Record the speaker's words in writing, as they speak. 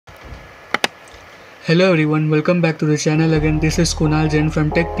Hello everyone, welcome back to the channel again. This is Kunal Jain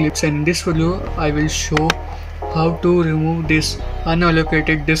from Tech Clips, and in this video I will show how to remove this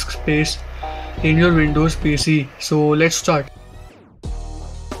unallocated disk space in your Windows PC. So let's start.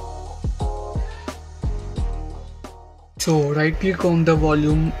 So right click on the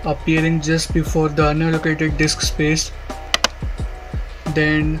volume appearing just before the unallocated disk space,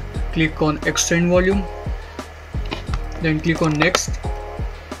 then click on extend volume, then click on next,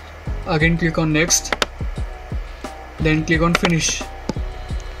 again click on next, then click on finish.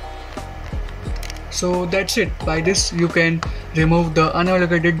 So that's it. By this you can remove the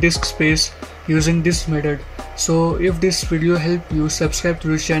unallocated disk space using this method. So if this video helped you, subscribe to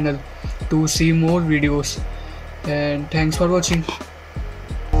the channel to see more videos, and thanks for watching.